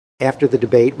After the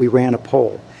debate, we ran a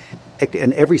poll,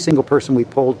 and every single person we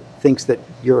polled thinks that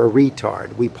you're a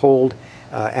retard. We polled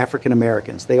African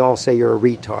Americans. They all say you're a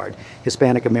retard.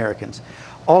 Hispanic Americans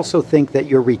also think that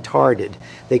you're retarded.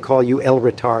 They call you El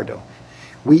Retardo.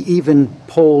 We even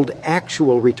polled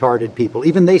actual retarded people.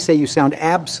 Even they say you sound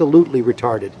absolutely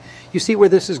retarded. You see where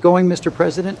this is going, Mr.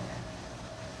 President?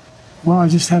 Well, I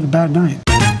just had a bad night.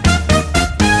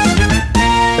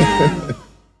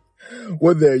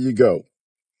 Well, there you go.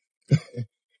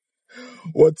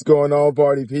 What's going on,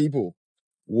 party people?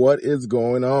 What is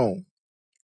going on?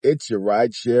 It's your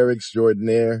rideshare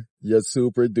extraordinaire, your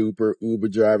super duper Uber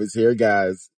drivers here,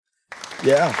 guys.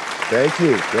 Yeah, thank you.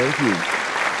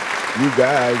 You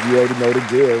guys, you already know the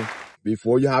deal.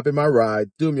 Before you hop in my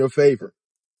ride, do me a favor.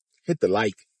 Hit the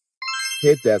like.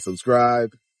 Hit that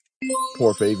subscribe.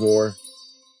 Por favor.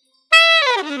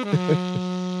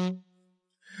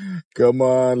 Come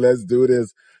on, let's do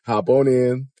this. Hop on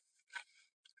in.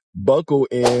 Buckle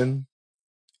in.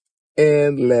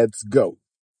 And let's go.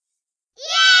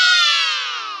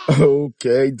 Yeah!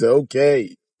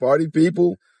 Okay. Party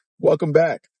people, welcome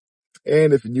back.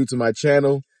 And if you're new to my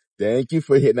channel, thank you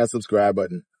for hitting that subscribe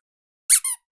button.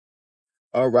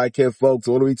 All right, kid folks,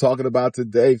 what are we talking about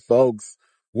today, folks?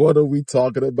 What are we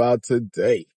talking about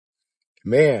today?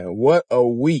 Man, what a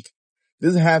week.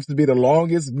 This has to be the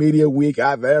longest media week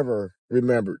I've ever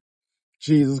remembered.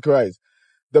 Jesus Christ.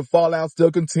 The fallout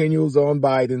still continues on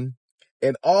Biden,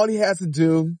 and all he has to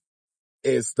do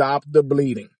is stop the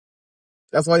bleeding.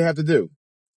 That's all you have to do.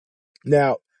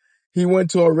 Now, he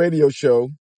went to a radio show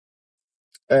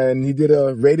and he did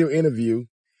a radio interview,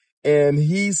 and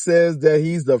he says that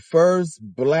he's the first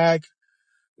black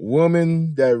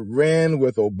woman that ran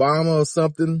with Obama or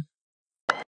something.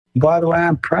 By the way,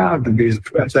 I'm proud to be,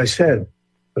 as I said,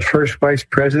 the first vice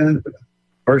president,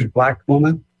 first black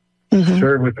woman,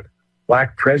 served with a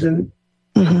black president.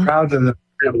 I'm proud of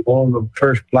the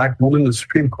first black woman in the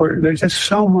Supreme Court. There's just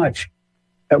so much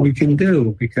that we can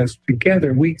do because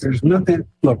together there's nothing.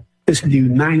 Look, this is the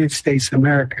United States of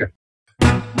America.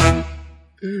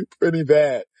 Pretty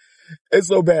bad. It's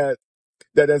so bad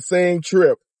that same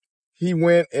trip, he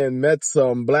went and met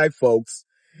some black folks,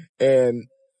 and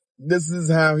this is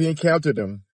how he encountered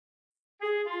them.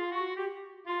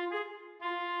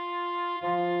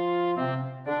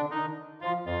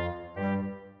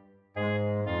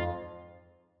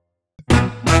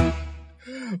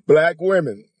 Black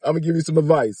women, I'm going to give you some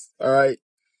advice, all right?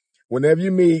 Whenever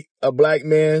you meet a black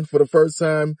man for the first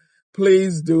time,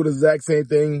 please do the exact same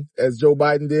thing as Joe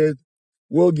Biden did.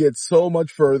 We'll get so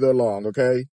much further along,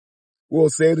 okay? We'll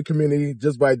save the community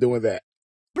just by doing that.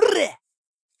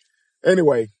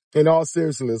 Anyway, in all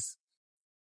seriousness,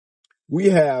 we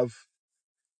have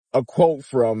a quote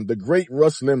from the great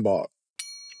Rush Limbaugh.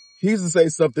 He used to say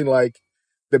something like,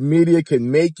 the media can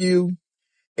make you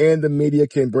and the media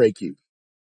can break you.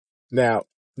 Now,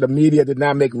 the media did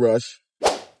not make Rush.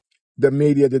 The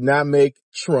media did not make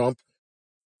Trump.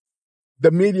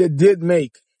 The media did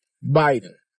make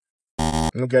Biden.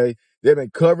 Okay? They've been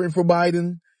covering for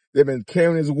Biden. They've been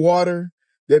carrying his water.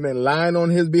 They've been lying on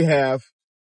his behalf.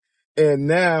 And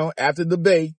now, after the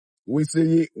debate, we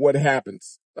see what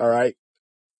happens. All right?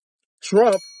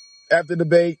 Trump, after the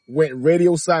debate, went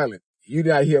radio silent. You did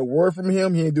not hear a word from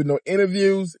him. He didn't do no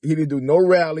interviews. He didn't do no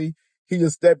rally. He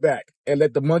just stepped back and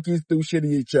let the monkeys do shit to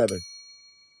each other.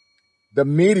 The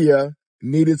media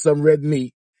needed some red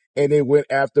meat, and they went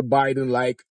after Biden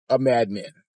like a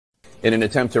madman. In an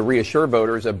attempt to reassure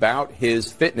voters about his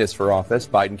fitness for office,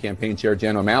 Biden campaign chair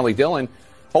Jan O'Malley Dillon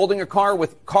holding a call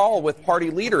with party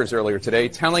leaders earlier today,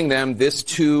 telling them this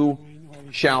too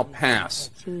shall pass.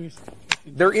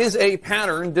 There is a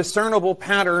discernible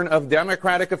pattern of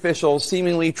Democratic officials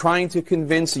seemingly trying to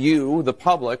convince you, the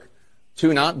public,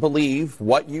 to not believe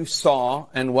what you saw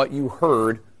and what you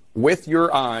heard with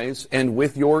your eyes and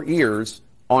with your ears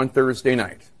on Thursday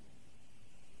night.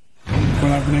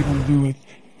 What I've been able to do with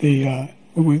the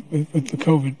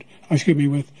COVID,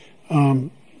 with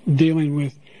dealing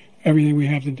with everything we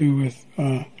have to do with,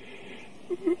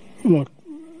 look,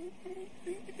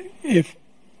 if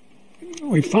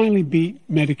we finally beat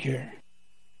Medicare,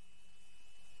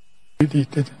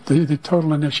 the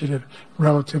total initiative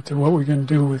relative to what we're going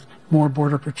to do with more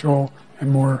Border Patrol and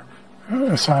more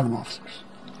asylum officers.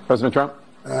 President Trump?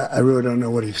 I really don't know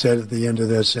what he said at the end of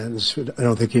that sentence. I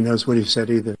don't think he knows what he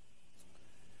said either.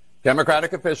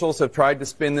 Democratic officials have tried to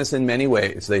spin this in many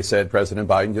ways. They said President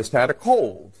Biden just had a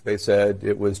cold. They said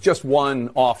it was just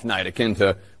one off night, akin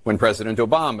to when President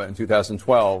Obama in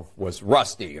 2012 was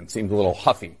rusty and seemed a little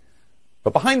huffy.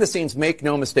 But behind the scenes, make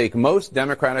no mistake, most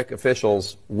Democratic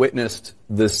officials witnessed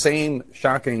the same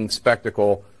shocking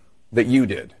spectacle that you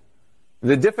did.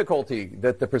 The difficulty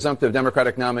that the presumptive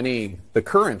Democratic nominee, the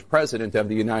current president of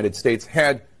the United States,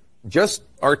 had just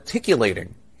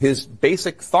articulating his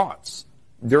basic thoughts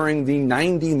during the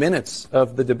 90 minutes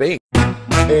of the debate.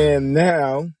 And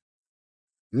now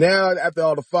after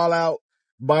all the fallout,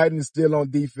 Biden is still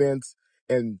on defense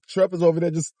and Trump is over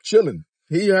there just chilling.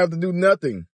 He don't have to do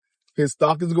nothing. His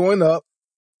stock is going up.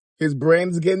 His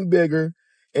brand is getting bigger.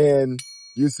 And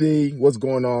you see what's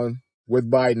going on with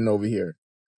Biden over here.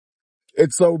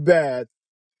 It's so bad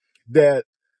that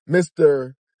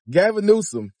Mr. Gavin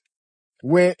Newsom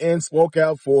went and spoke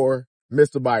out for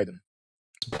Mr. Biden.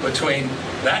 Between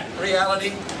that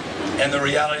reality and the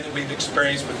reality that we've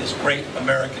experienced with this great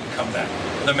American comeback,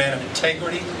 with a man of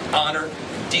integrity, honor,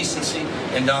 and decency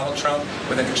in Donald Trump,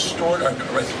 with an extraordinary, in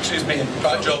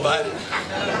Joe Biden,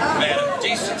 man of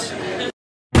decency.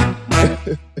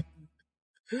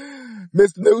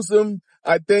 Mr. Newsom,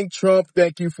 I thank Trump.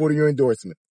 Thank you for your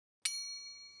endorsement.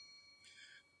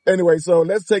 Anyway, so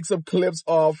let's take some clips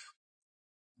off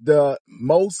the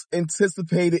most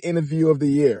anticipated interview of the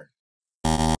year.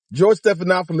 George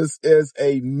Stephanopoulos is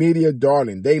a media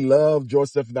darling. They love George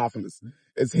Stephanopoulos.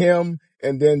 It's him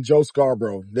and then Joe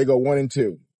Scarborough. They go 1 and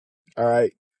 2. All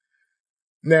right.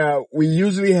 Now, we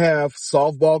usually have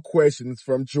softball questions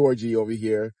from Georgie over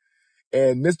here.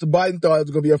 And Mr. Biden thought it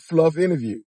was going to be a fluff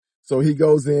interview. So he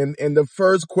goes in, and the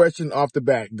first question off the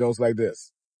bat goes like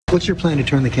this. What's your plan to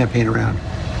turn the campaign around?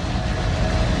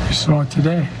 You saw it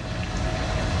today.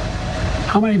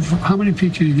 How many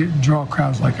people do you get draw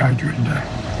crowds like I drew today?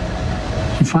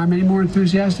 You find me any more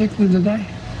enthusiastic than today?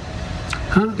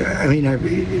 Huh? I mean,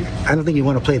 I don't think you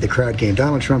want to play the crowd game.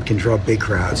 Donald Trump can draw big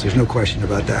crowds. There's no question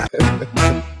about that.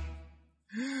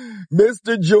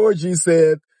 Mr. Georgie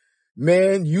said,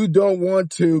 man, you don't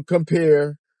want to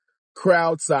compare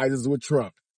crowd sizes with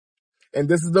Trump. And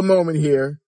this is the moment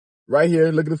here, right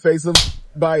here. Look at the face of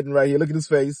Biden right here. Look at his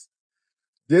face.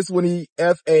 This when he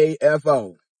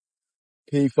F-A-F-O.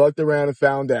 He fucked around and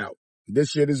found out. This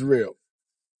shit is real.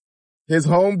 His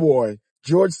homeboy,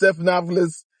 George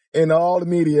Stephanopoulos, and all the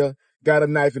media got a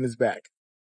knife in his back.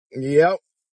 Yep.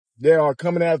 They are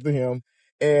coming after him,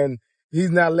 and he's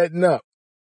not letting up.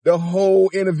 The whole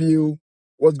interview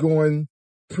was going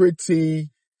pretty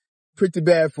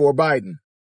bad for Biden.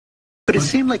 But it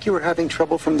seemed like you were having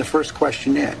trouble from the first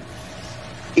question in,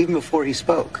 even before he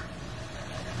spoke.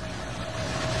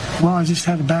 Well, I just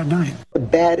had a bad night. A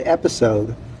bad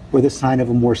episode or the sign of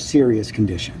a more serious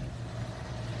condition?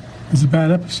 It was a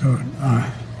bad episode.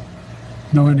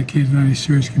 No indication of any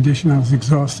serious condition. I was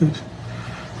exhausted.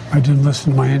 I didn't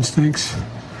listen to my instincts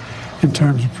in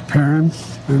terms of preparing,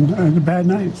 and I had a bad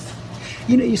night.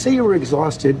 You know, you say you were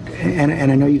exhausted, and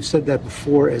I know you've said that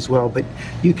before as well, but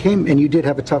you came, and you did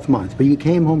have a tough month, but you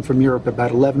came home from Europe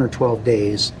about 11 or 12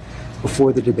 days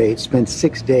before the debate, spent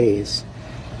 6 days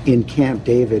in Camp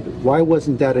David. Why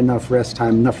wasn't that enough rest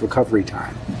time, enough recovery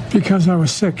time? Because I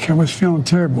was sick. I was feeling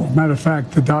terrible. Matter of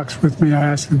fact, the docs with me, I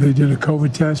asked them, they did a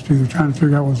COVID test because they were trying to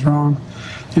figure out what was wrong.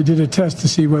 They did a test to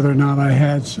see whether or not I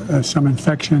had some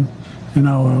infection,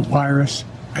 a virus.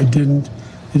 I didn't.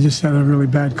 They just had a really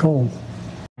bad cold.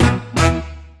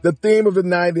 The theme of the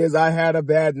night is I had a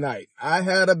bad night. I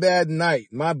had a bad night.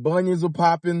 My bunions were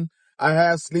popping. I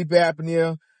had sleep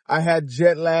apnea. I had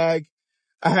jet lag.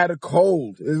 I had a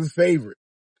cold. It was his favorite.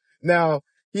 Now,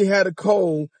 he had a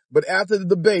cold, but after the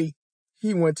debate,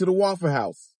 he went to the Waffle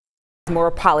House.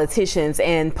 More politicians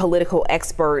and political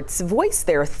experts voiced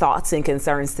their thoughts and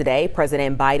concerns today.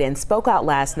 President Biden spoke out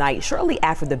last night shortly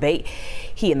after the debate.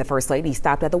 He and the First Lady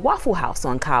stopped at the Waffle House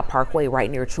on Cobb Parkway right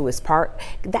near Truist Park.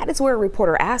 That is where a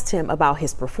reporter asked him about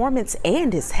his performance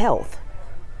and his health.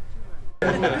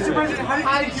 Mr. President,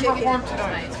 how did you perform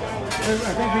tonight?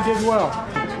 I think we did well.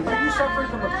 Are you suffering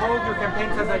from a cold? Your campaign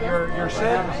says that you're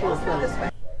sick.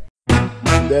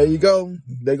 There you go.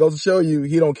 That goes to show you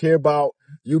he don't care about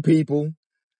you people.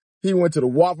 He went to the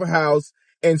Waffle House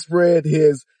and spread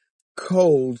his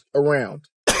cold around.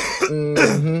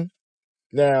 Mm-hmm.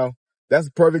 Now, that's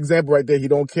a perfect example right there. He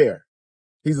don't care.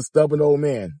 He's a stubborn old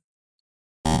man.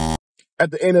 At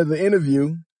the end of the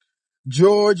interview,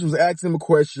 George was asking him a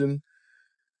question.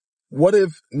 What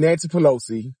if Nancy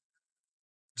Pelosi,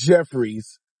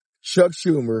 Jeffries, Chuck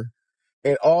Schumer,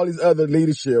 and all these other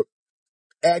leadership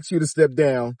ask you to step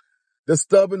down? The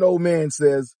stubborn old man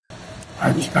says,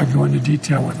 I go into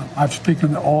detail with them. I've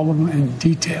spoken to all of them in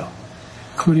detail,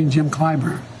 including Jim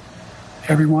Clyburn.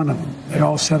 Every one of them. They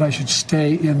all said I should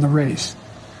stay in the race.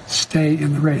 Stay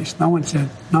in the race. None of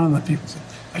the people said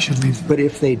I should leave. But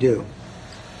if they do?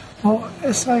 Well,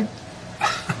 it's like,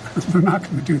 they're not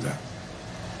going to do that.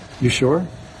 You sure?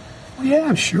 Well, yeah,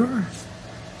 I'm sure.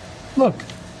 Look,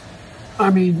 I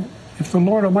mean, if the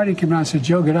Lord Almighty came down and said,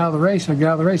 Joe, get out of the race, I get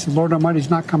out of the race, the Lord Almighty's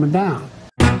not coming down.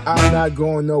 I'm not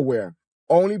going nowhere.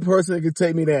 Only person that can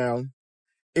take me down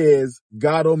is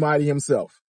God Almighty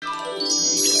himself.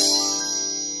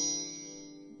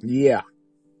 Yeah.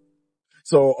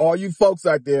 So all you folks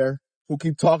out there who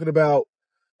keep talking about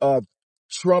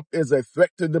Trump is a threat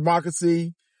to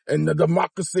democracy and the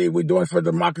democracy we're doing for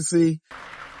democracy.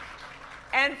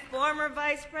 And former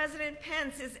Vice President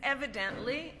Pence is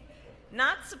evidently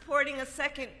not supporting a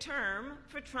second term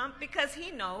for Trump because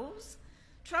he knows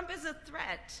Trump is a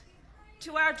threat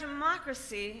to our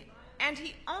democracy, and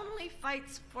he only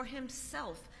fights for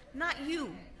himself, not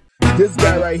you. This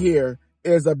guy right here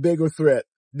is a bigger threat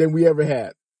than we ever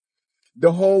had.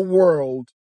 The whole world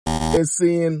is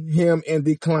seeing him in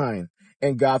decline.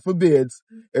 And God forbids,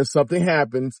 if something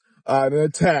happens, an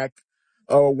attack,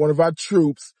 or one of our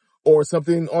troops, or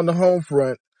something on the home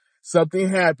front, something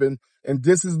happened, and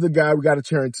this is the guy we got to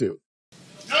turn to.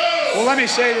 Well, let me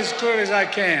say this as clearly as I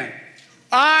can.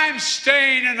 I'm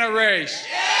staying in the race.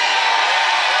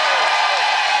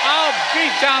 I'll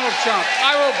beat Donald Trump.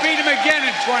 I will beat him again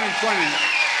in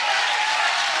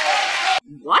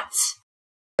 2020. What?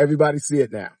 Everybody see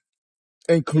it now,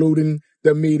 including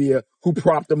the media who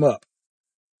propped him up.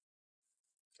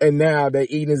 And now they're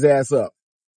eating his ass up.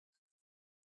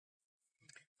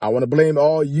 I want to blame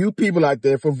all you people out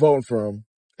there for voting for him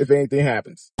if anything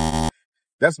happens.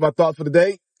 That's my thought for the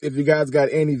day. If you guys got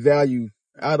any value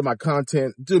out of my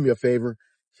content, do me a favor.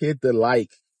 Hit the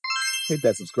like. Hit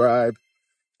that subscribe.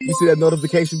 You see that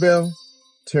notification bell?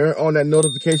 Turn on that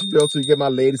notification bell so you get my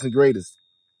latest and greatest.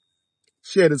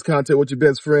 Share this content with your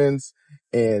best friends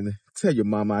and tell your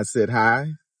mama I said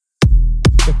hi.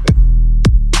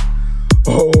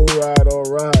 All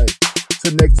right.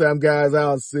 Till next time, guys,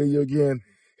 I'll see you again.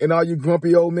 And all you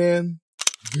grumpy old men,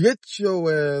 get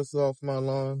your ass off my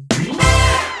lawn.